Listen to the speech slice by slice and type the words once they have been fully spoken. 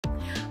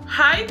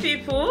Hi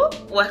people,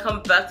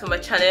 welcome back to my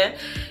channel.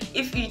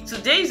 If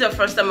today is your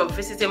first time of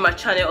visiting my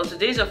channel, or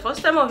today is your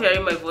first time of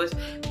hearing my voice,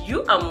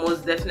 you are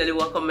most definitely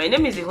welcome. My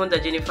name is Honda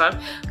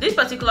Jennifer. This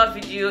particular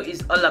video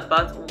is all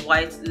about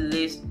white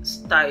lace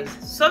styles.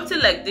 Something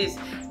like this,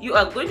 you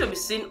are going to be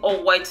seeing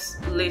all white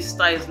lace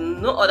styles,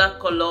 no other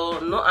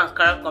color, no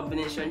Ankara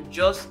combination,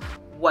 just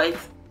white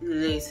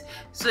lace.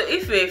 So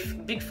if you're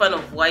a big fan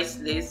of white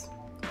lace,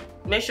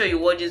 make sure you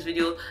watch this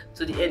video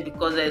to the end,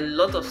 because there are a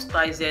lot of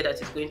styles here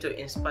that is going to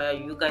inspire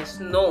you. You guys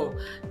know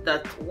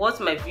that what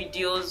my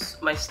videos,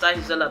 my style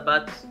is all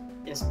about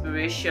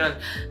inspiration.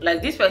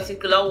 Like this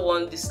particular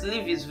one, the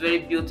sleeve is very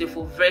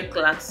beautiful, very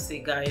classy,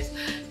 guys.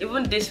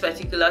 Even this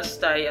particular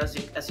style, as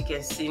you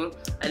can see,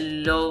 I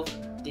love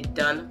the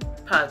down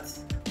part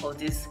of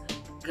this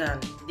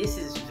gown. This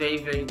is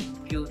very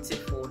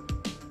beautiful,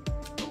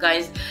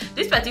 guys.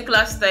 This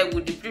particular style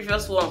with the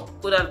previous one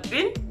could have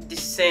been the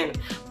same,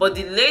 but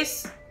the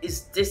lace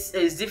is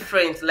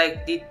different.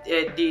 Like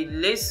the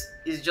lace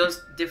is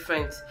just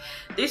different.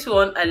 This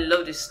one, I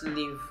love the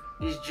sleeve.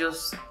 It's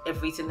just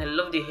everything. I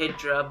love the head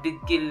wrap, the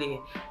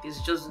gele.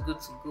 It's just good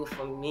to go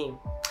for me.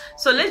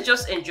 So let's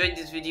just enjoy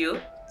this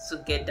video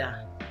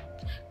together,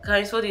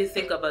 guys. What do you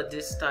think about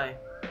this style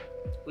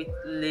with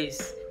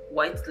lace,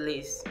 white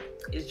lace?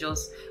 It's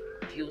just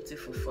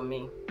beautiful for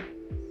me.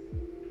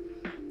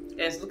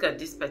 Guys, look at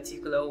this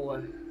particular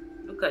one.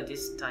 Look at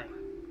this style.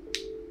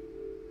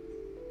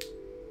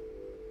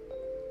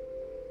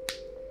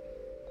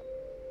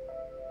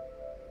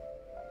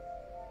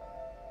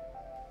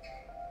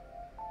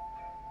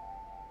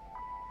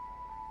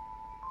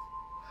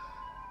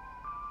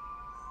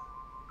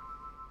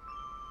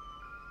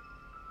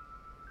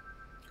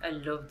 I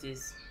love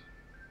this.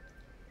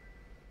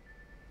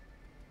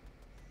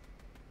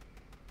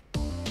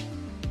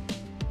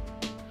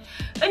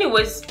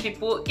 Anyways,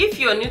 people, if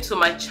you're new to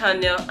my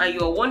channel and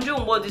you're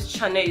wondering what this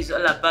channel is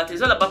all about,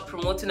 it's all about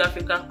promoting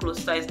African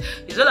clothes styles.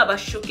 It's all about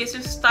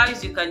showcasing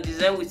styles you can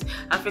design with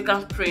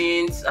African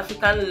prints,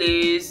 African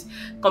lace,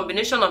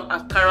 combination of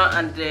Ankara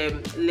and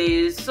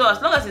lace. So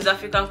as long as it's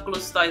African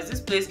clothes styles,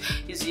 this place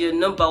is your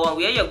number one,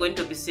 where you're going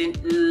to be seeing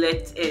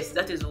Letest.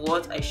 That is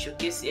what I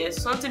showcase here.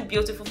 Something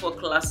beautiful for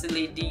classy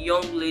lady,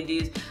 young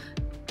ladies,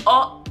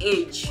 all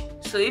age.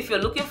 So if you're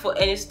looking for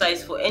any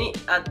styles for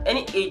at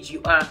any age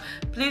you are,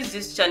 please,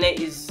 this channel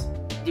is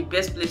the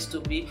best place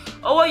to be.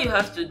 All what you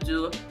have to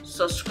do,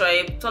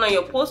 subscribe, turn on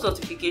your post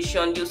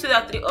notification. You'll see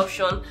that 3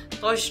 option,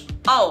 touch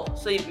all,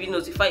 so you'll be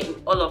notified in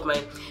all of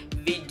my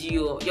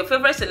video. Your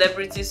favorite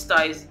celebrity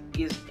styles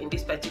is in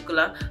this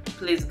particular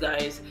place,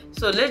 guys.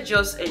 So let's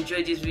just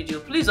enjoy this video.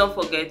 Please don't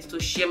forget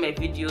to share my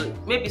video.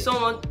 Maybe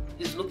someone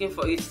is looking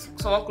for it,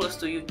 someone close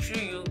to you,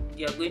 through you,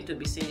 they are going to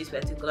be seeing this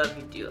particular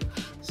video.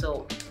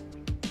 So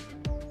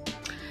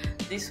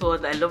this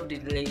one, I love the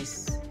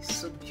lace. It's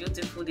so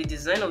beautiful. The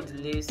design of the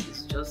lace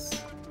is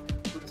just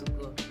good to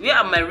go. Where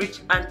are my rich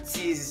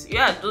aunties?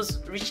 Where are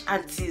those rich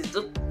aunties,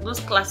 those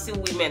classy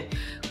women?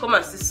 Come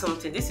and see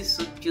something. This is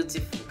so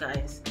beautiful,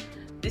 guys.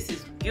 This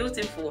is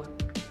beautiful.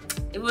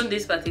 Even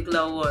this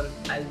particular one,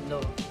 I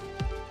love.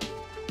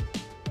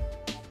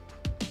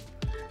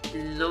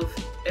 Love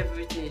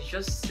everything. It's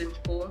just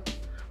simple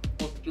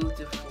but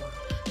beautiful.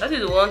 That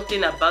is the one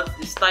thing about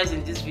the styles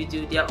in this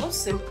video. They are all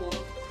simple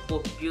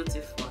but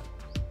beautiful.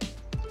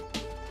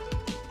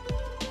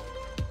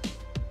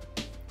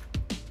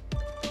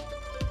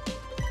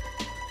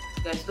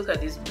 Guys, look at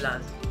this black.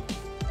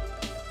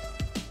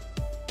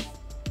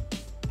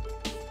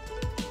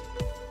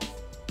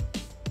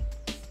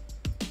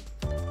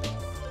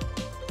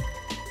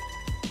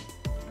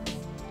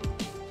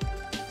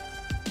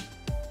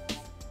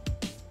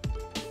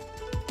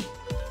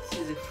 This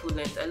is a full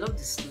length. I love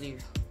the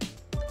sleeve.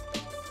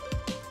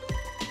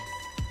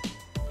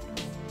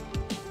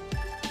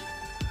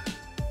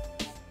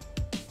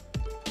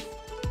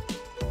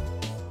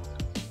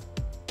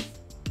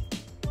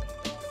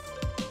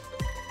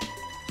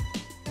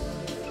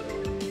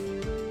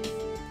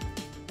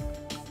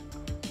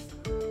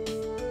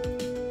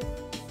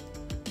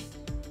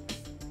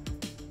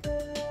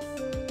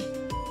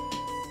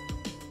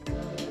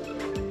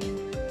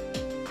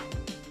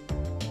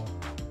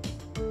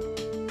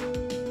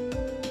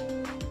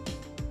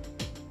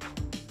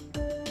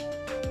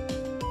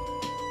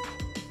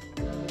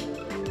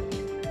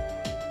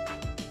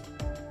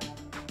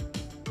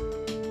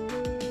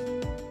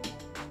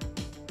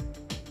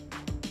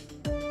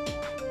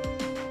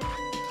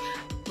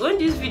 When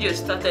this video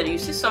started, you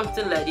see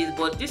something like this,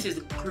 but this is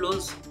the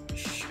close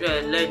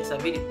length. I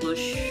mean the close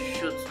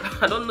shoot.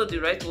 I don't know the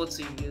right word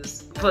to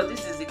use, but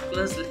this is the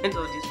close length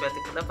of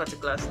this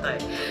particular style.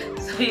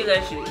 So you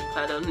guys should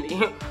pardon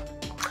me.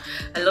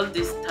 I love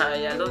this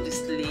style. I love the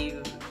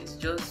sleeve. It's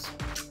just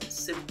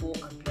simple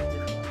and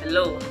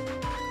beautiful.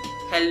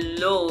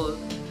 Hello.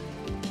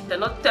 You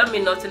cannot tell me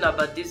nothing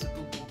about this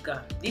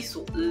bubuga. This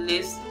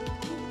lace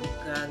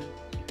bubuga.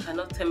 You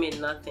cannot tell me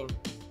nothing.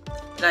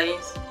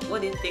 Guys,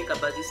 what do you think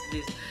about this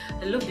lace?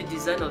 I love the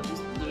design of this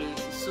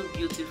lace. It's so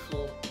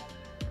beautiful.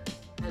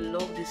 I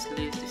love this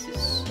lace. This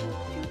is so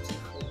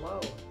beautiful.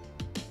 Wow.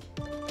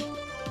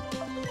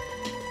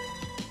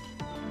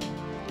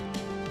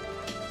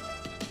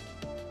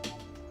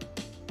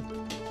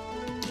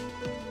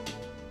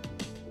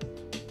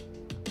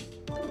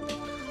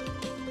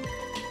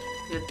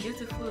 the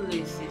beautiful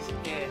laces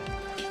here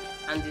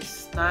and the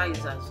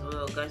styles as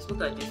well. Guys,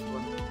 look at this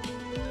one.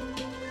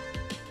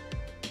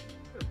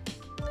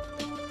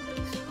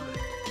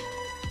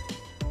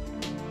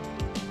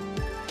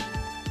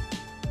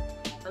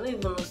 I don't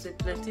even know, say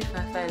plenty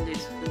fine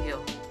lace for here.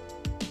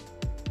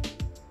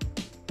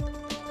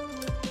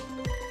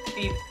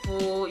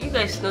 People, you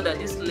guys know that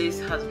this lace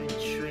has been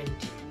trendy.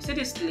 See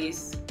this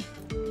lace,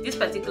 this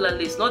particular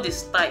lace, not the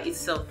style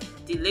itself.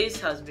 The lace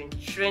has been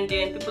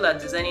trending. People are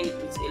designing it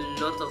with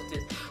a lot of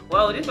things.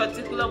 Wow, this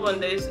particular one,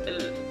 there is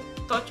a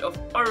touch of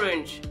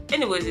orange.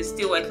 Anyways, it's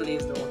still white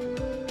lace though.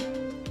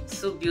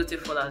 So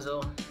beautiful as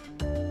well.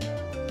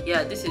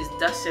 Yeah, this is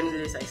that same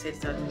lace I said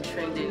it has been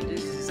trending.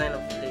 This is design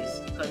of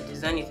lace. You can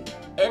design it with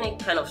any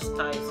kind of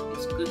styles.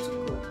 It's good to go.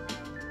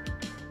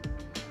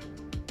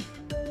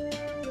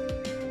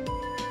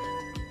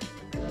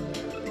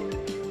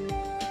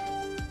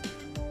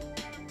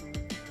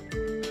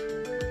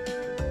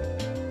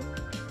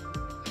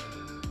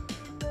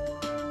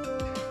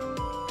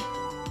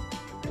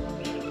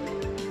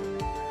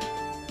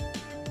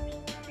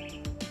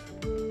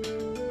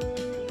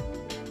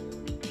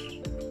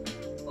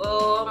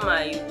 Oh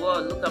my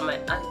word, look at my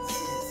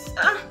aunties.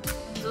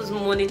 Those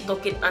money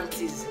talking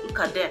aunties. Look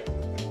at them.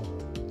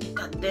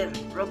 Look at them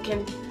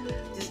rocking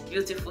this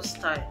beautiful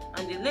style.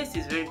 And the lace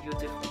is very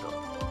beautiful though.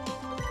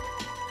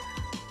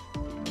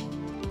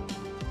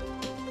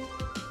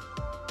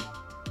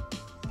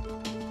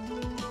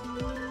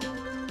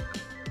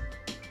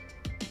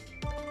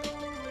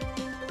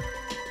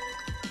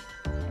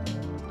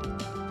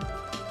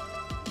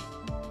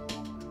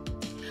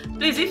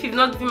 Please, if you've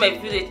not given my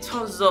video a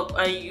thumbs up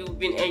and you've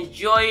been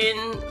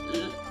enjoying,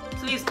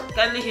 please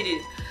kindly hit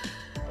it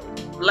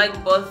like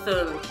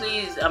button.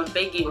 Please, I'm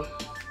begging.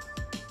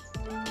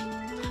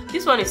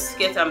 This one is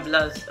skirt and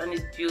blouse and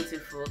it's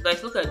beautiful.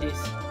 Guys, look at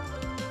this.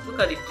 Look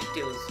at the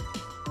details.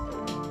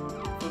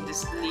 From the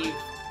sleeve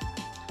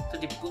to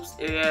the boobs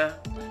area.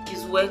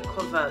 It's well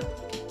covered.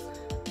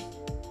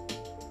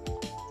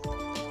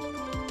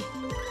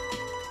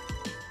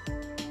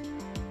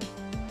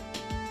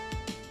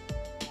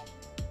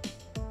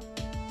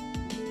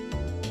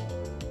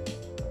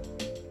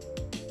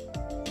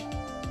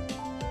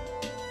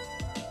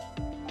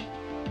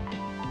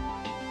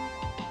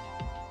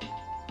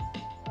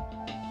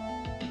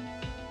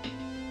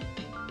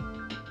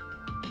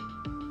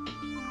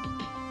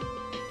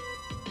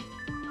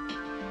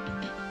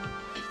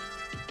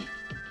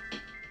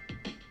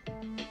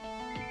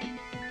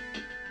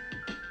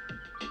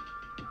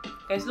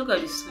 Guys, look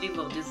at the sleeve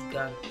of this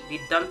gown, the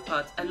down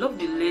part. I love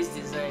the lace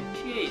design.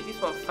 Hey,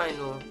 this one fine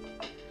though.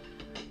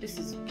 This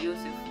is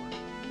beautiful.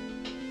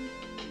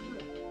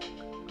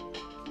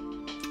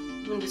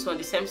 Even this one,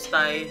 the same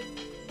style,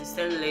 the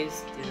same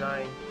lace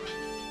design.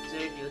 It's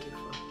very beautiful.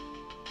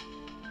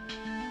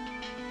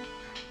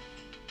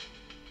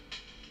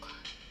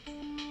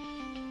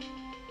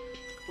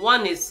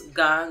 One is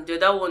gown, the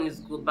other one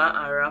is goban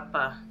and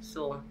wrapper.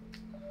 So,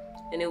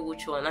 any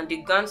which one. And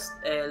the gown's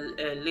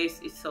lace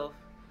itself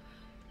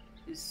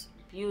is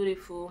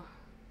beautiful.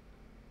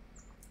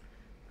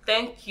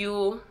 Thank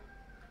you,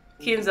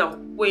 kings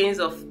and queens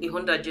of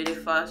Ihunda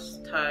Jennifer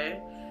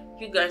style.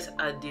 You guys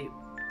are the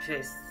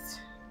best.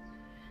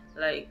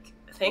 Like,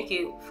 thank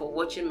you for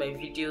watching my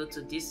video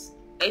to this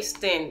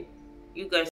extent. You guys